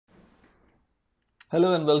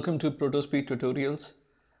Hello and welcome to Protospeed tutorials.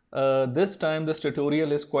 This time this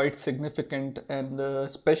tutorial is quite significant and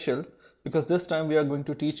special because this time we are going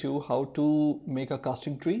to teach you how to make a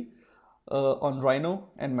casting tree on Rhino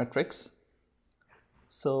and Matrix.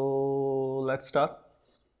 So let's start.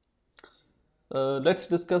 Let's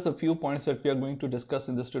discuss a few points that we are going to discuss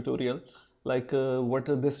in this tutorial, like what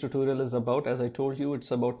this tutorial is about. As I told you,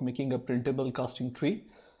 it's about making a printable casting tree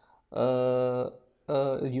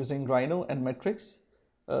using Rhino and Matrix.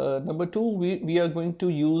 Number two, we are going to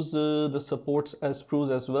use the supports as sprues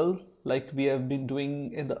as well, like we have been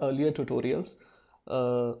doing in the earlier tutorials.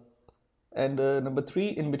 And number three,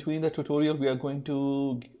 in between the tutorial, we are going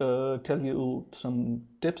to tell you some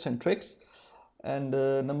tips and tricks. And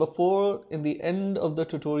number four, in the end of the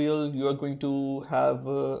tutorial, you are going to have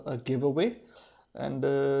a giveaway. And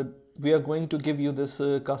we are going to give you this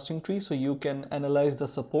casting tree so you can analyze the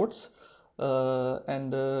supports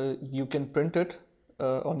and you can print it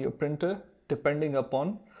on your printer depending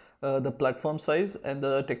upon the platform size and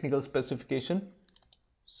the technical specification.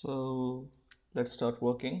 So let's start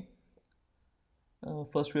working.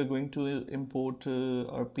 First we are going to import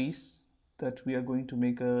our piece that we are going to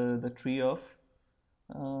make the tree of.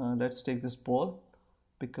 Let's take this ball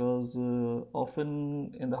because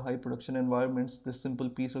often in the high production environments this simple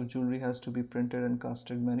piece of jewelry has to be printed and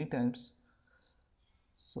casted many times.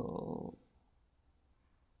 So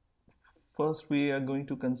first we are going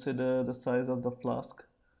to consider the size of the flask.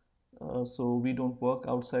 So we don't work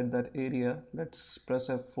outside that area. Let's press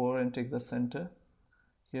F4 and take the center.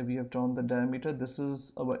 Here we have drawn the diameter. This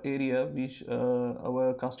is our area.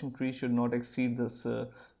 Our casting tree should not exceed this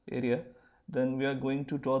area. Then we are going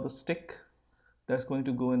to draw the stick that's going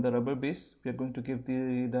to go in the rubber base. We are going to give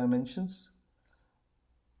the dimensions.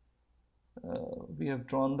 We have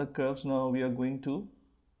drawn the curves. Now we are going to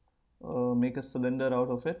make a cylinder out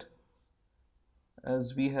of it,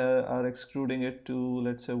 as we are extruding it to,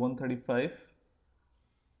 let's say, 135.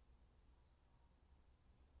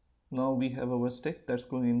 Now we have our stick that's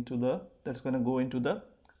going to go into the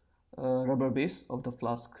rubber base of the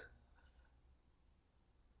flask.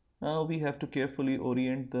 Now we have to carefully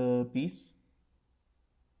orient the piece.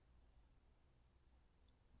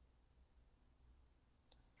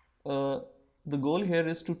 The goal here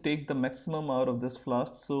is to take the maximum out of this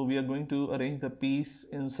flask, so we are going to arrange the piece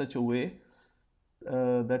in such a way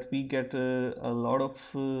that we get a lot of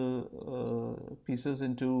pieces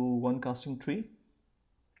into one casting tree.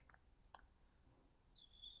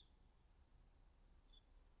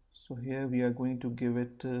 So here we are going to give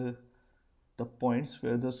it the points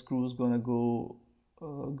where the screw is gonna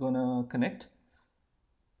connect.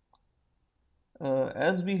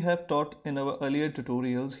 As we have taught in our earlier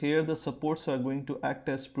tutorials, here the supports are going to act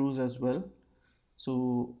as sprues as well.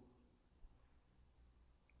 So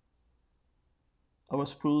our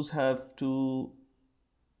sprues have to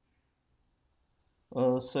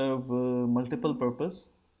serve multiple purpose.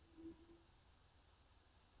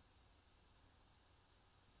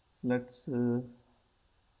 So let's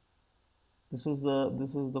this is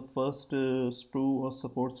the first sprue or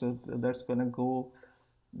support that's gonna go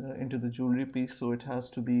into the jewelry piece, so it has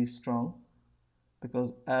to be strong,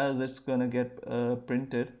 because as it's gonna get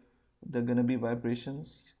printed, there are gonna be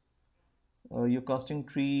vibrations. Your casting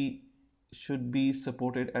tree should be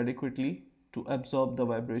supported adequately to absorb the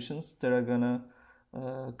vibrations that are gonna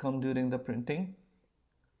come during the printing.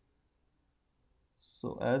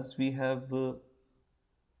 So as we have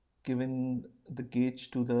given the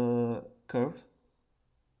gauge to the curve,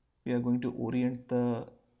 we are going to orient the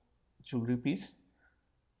jewelry piece.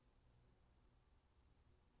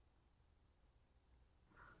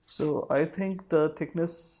 So I think the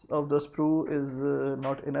thickness of the sprue is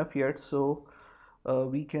not enough yet, so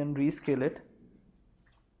we can rescale it,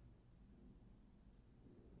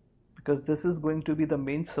 because this is going to be the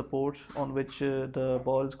main support on which the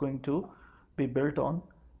ball is going to be built on.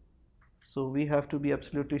 So we have to be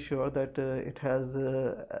absolutely sure that it has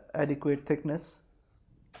adequate thickness.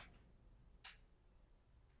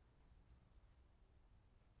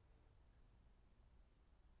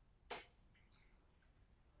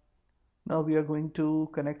 Now we are going to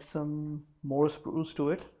connect some more sprues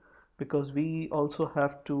to it, because we also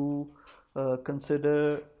have to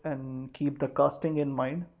consider and keep the casting in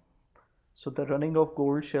mind. So the running of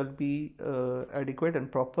gold shall be adequate and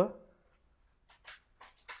proper.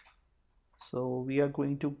 So we are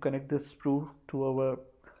going to connect this sprue to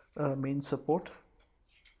our main support,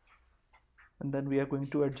 and then we are going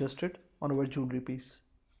to adjust it on our jewelry piece.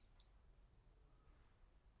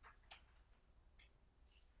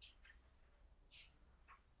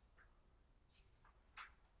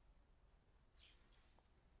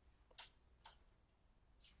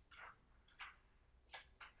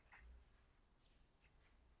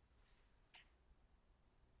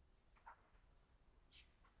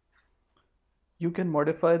 You can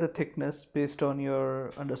modify the thickness based on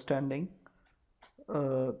your understanding.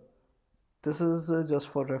 Uh, this is just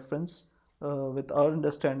for reference. With our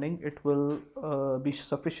understanding, it will be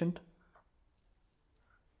sufficient.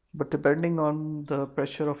 But depending on the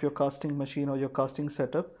pressure of your casting machine or your casting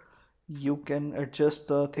setup, you can adjust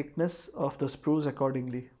the thickness of the sprues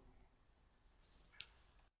accordingly.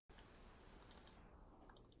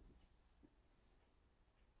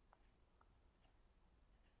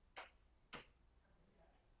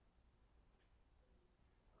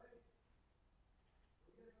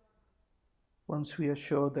 Once we are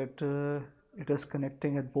sure that it is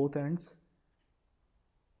connecting at both ends,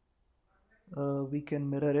 we can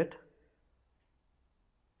mirror it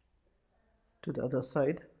to the other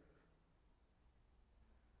side.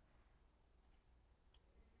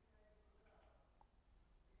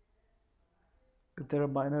 If there are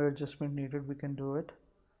minor adjustments needed, we can do it.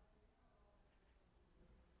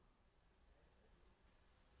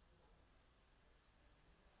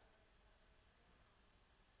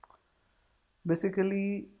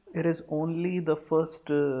 Basically, it is only the first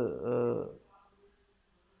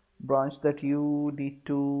branch that you need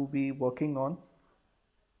to be working on.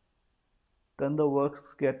 Then the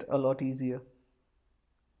works get a lot easier.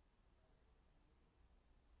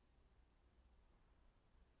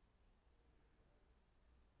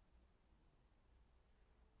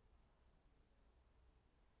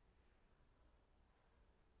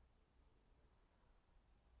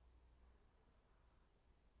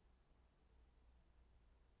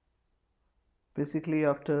 Basically,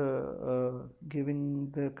 after giving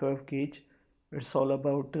the curve gauge, it's all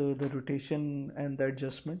about the rotation and the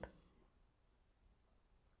adjustment.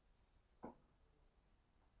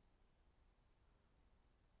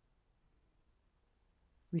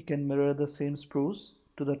 We can mirror the same sprues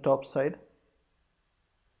to the top side,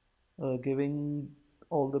 giving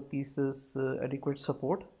all the pieces adequate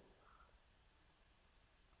support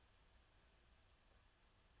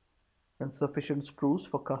and sufficient sprues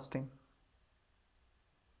for casting.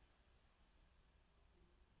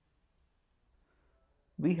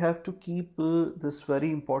 We have to keep this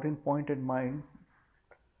very important point in mind,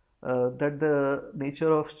 that the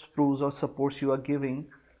nature of sprues or supports you are giving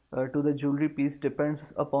to the jewelry piece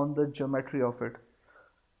depends upon the geometry of it.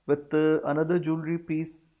 With another jewelry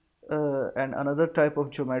piece and another type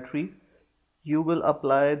of geometry, you will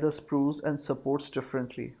apply the sprues and supports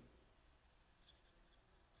differently.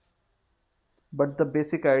 But the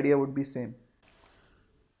basic idea would be same.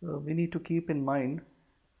 We need to keep in mind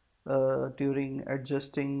during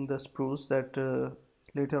adjusting the sprues that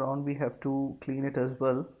later on we have to clean it as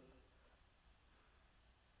well.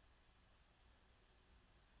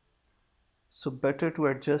 So better to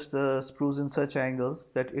adjust the sprues in such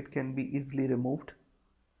angles that it can be easily removed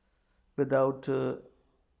without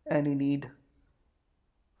any need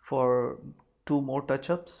for 2 more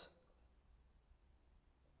touch-ups.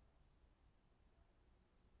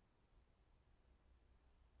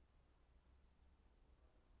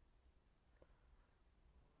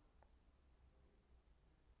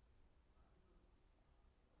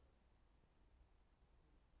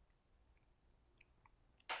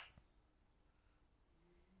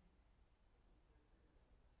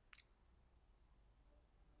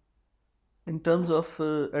 In terms of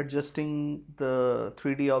adjusting the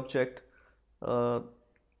 3D object, uh,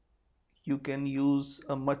 you can use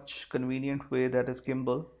a much convenient way, that is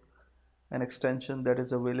gimbal, an extension that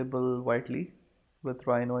is available widely with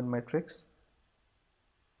Rhino and Matrix.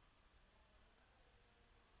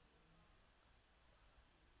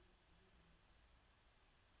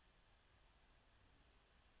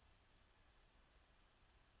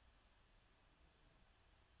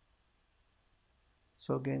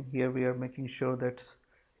 So again, here we are making sure that's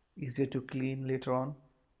easier to clean later on.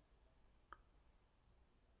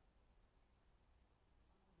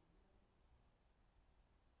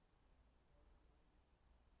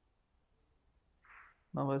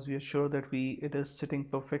 Now as we are sure that it is sitting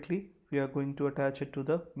perfectly, we are going to attach it to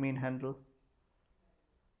the main handle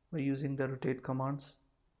by using the rotate commands.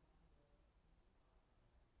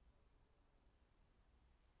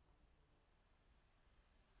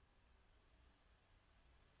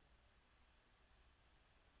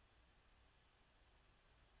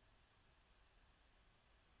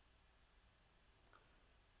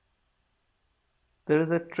 There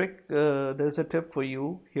is a trick, there is a tip for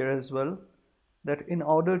you here as well, that in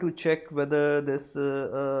order to check whether this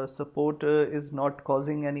support is not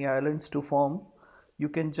causing any islands to form, you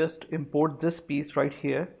can just import this piece right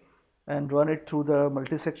here and run it through the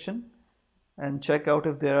multi-section and check out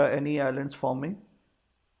if there are any islands forming.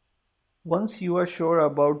 Once you are sure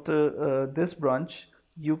about this branch,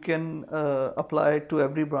 you can apply it to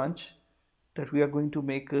every branch that we are going to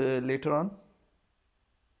make later on.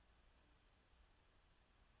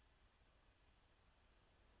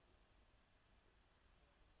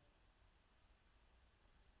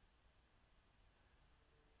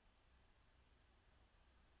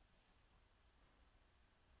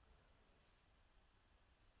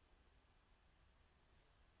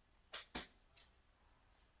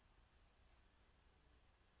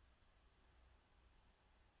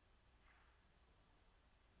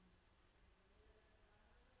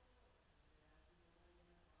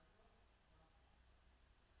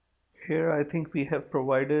 Here I think we have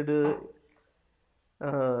provided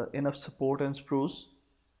enough support and sprues.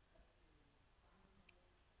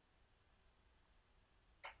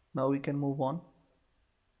 Now we can move on.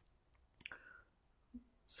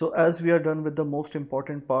 So as we are done with the most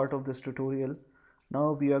important part of this tutorial,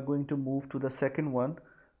 now we are going to move to the second one,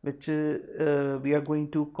 which we are going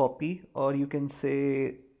to copy, or you can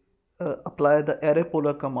say apply the array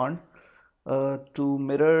polar command to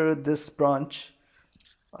mirror this branch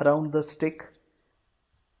around the stick.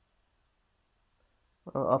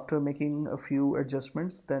 After making a few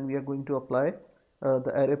adjustments, then we are going to apply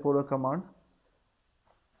the array polar command,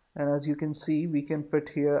 and as you can see, we can fit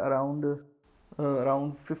here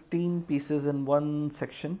around 15 pieces in one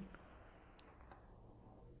section.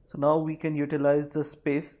 So now we can utilize the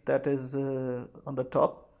space that is on the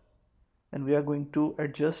top, and we are going to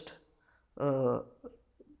adjust uh,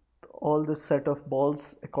 all the set of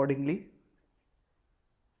balls accordingly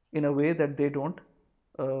in a way that they don't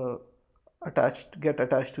uh, get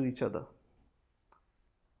attached to each other.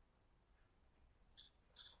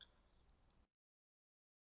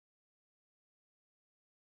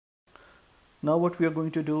 Now what we are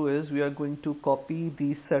going to do is we are going to copy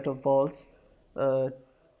these set of balls uh,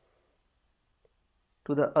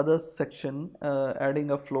 to the other section,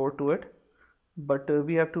 adding a floor to it, but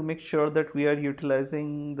we have to make sure that we are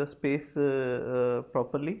utilizing the space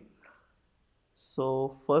properly.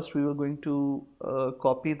 So first we were going to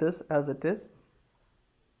copy this as it is,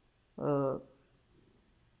 uh,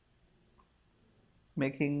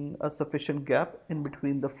 making a sufficient gap in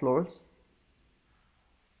between the floors.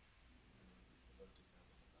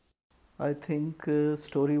 I think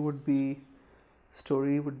story would be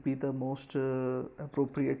the most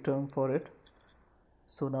appropriate term for it.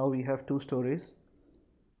 So now we have two stories,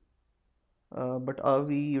 but are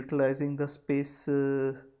we utilizing the space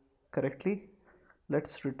correctly?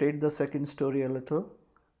 Let's rotate the second story a little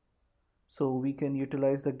so we can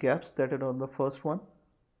utilize the gaps that are on the first one.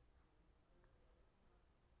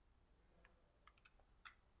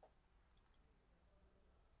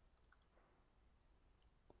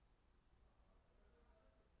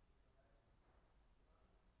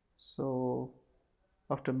 So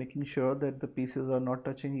after making sure that the pieces are not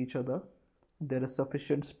touching each other, there is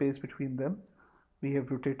sufficient space between them, we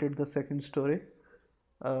have rotated the second story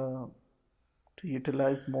uh, to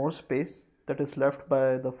utilize more space that is left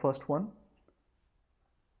by the first one.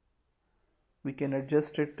 We can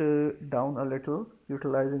adjust it down a little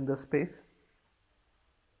utilizing the space.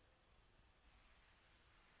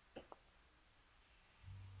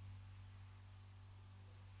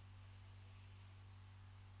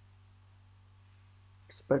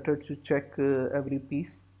 It's better to check every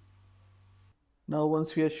piece. Now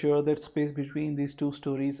once we are sure that space between these two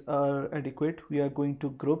stories are adequate, we are going to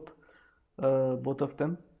group both of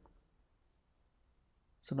them.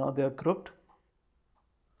 So now they are grouped.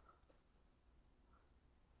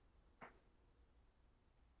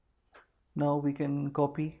 Now we can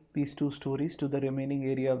copy these two stories to the remaining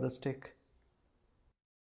area of the stick.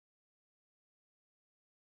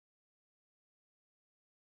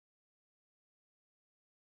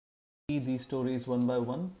 These stories one by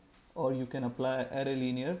one, or you can apply array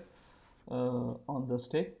linear on the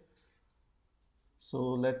stick. So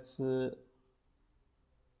let's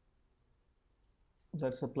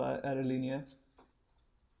apply array linear.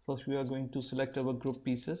 First we are going to select our group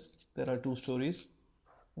pieces. There are two stories,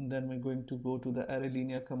 and then we're going to go to the array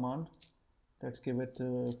linear command. Let's give it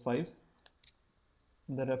 5.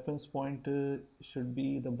 The reference point should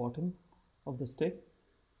be the bottom of the stick,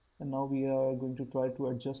 and now we are going to try to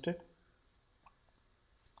adjust it.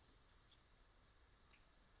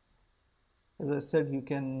 As I said, you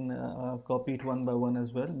can copy it one by one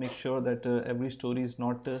as well. Make sure that every story is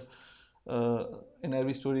not in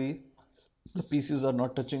every story the pieces are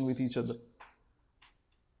not touching with each other.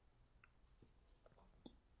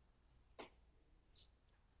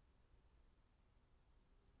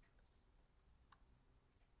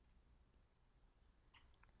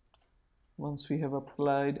 Once we have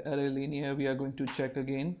applied array linear, we are going to check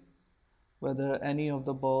again whether any of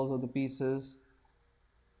the balls or the pieces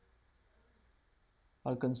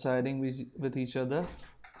are coinciding with each other,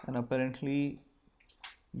 and apparently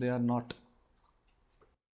they are not.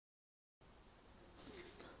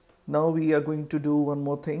 Now we are going to do one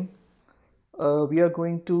more thing. We are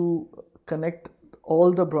going to connect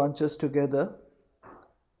all the branches together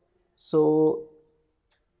so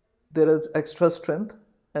there is extra strength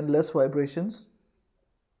and less vibrations.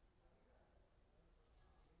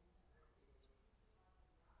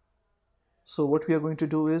 So what we are going to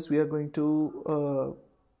do is we are going to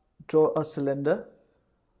draw a cylinder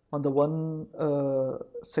on the one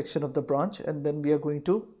section of the branch, and then we are going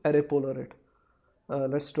to array polar it.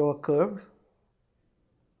 Let's draw a curve.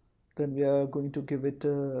 Then we are going to give it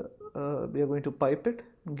we are going to pipe it,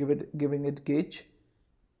 giving it gauge.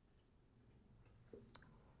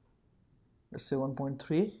 Let's say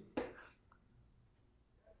 1.3,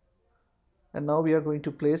 and now we are going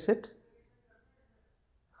to place it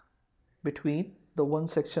between the one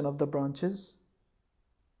section of the branches.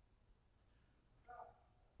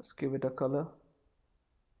 Let's give it a color.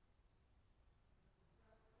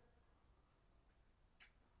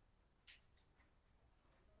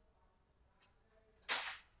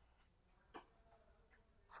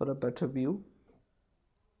 For a better view.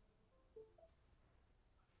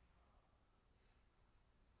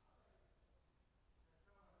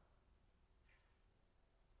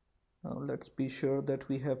 Now let's be sure that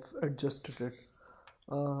we have adjusted it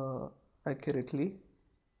accurately.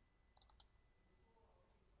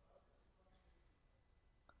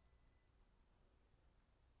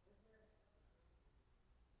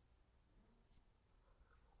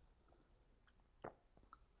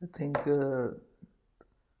 I think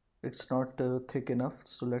it's not thick enough,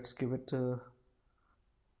 so let's give it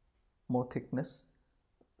more thickness,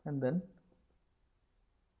 and then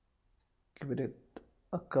give it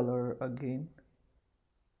a color again.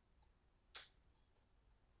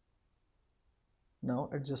 Now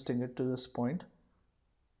adjusting it to this point.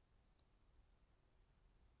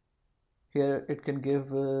 Here it can give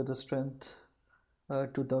the strength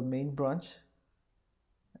to the main branch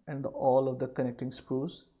and all of the connecting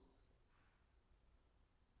sprues.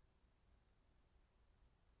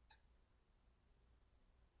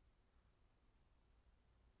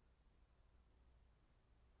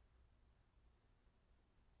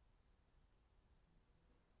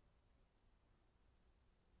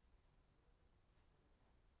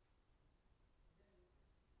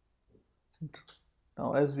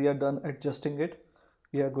 Now as we are done adjusting it,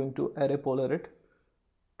 we are going to array polar it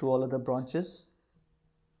to all of the branches.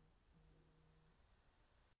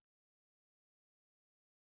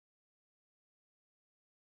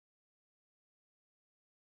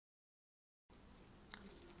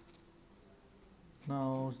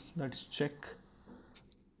 Now let's check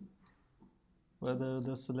whether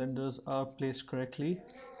the cylinders are placed correctly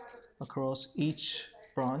across each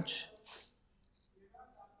branch.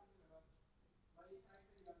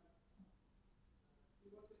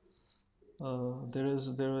 There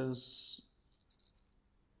is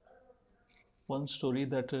one story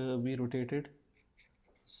that we rotated,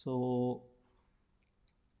 so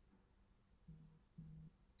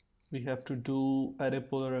we have to do array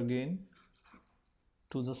polar again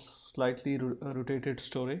to the slightly rotated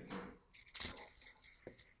story.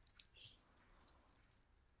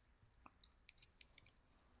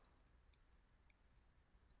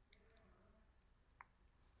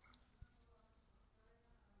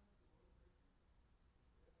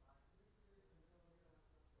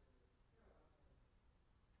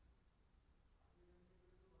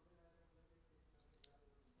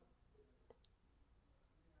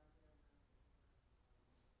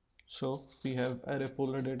 So we have array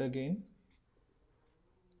polared it again.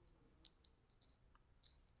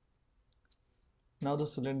 Now the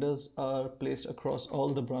cylinders are placed across all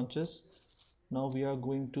the branches. Now we are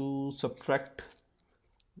going to subtract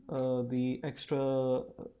the extra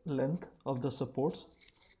length of the supports.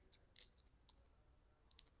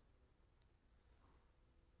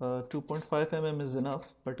 2.5 mm is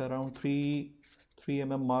enough, but around 3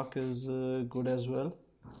 mm mark is good as well.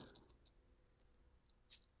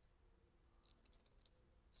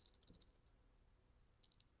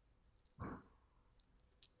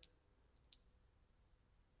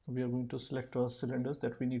 We are going to select our cylinders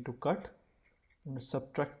that we need to cut and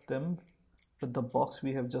subtract them with the box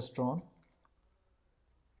we have just drawn.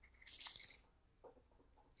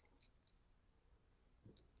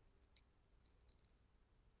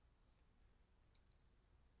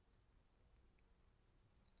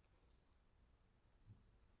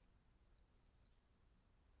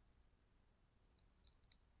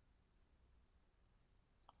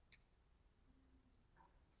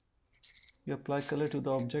 We apply color to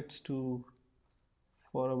the objects for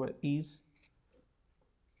our ease,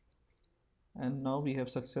 and now we have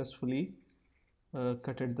successfully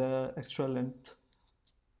cutted the extra length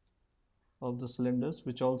of the cylinders,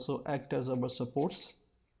 which also act as our supports,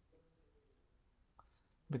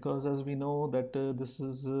 because as we know that this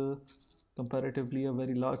is comparatively a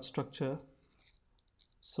very large structure,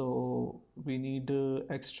 so we need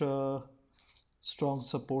extra strong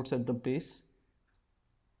supports at the base.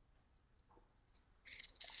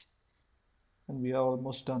 And we are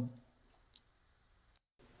almost done.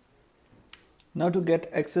 Now to get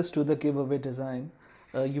access to the giveaway design,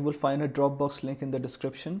 you will find a Dropbox link in the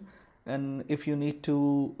description, and if you need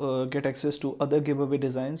to get access to other giveaway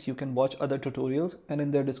designs, you can watch other tutorials, and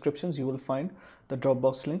in their descriptions you will find the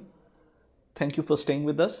Dropbox link. Thank you for staying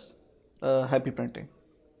with us. Happy printing.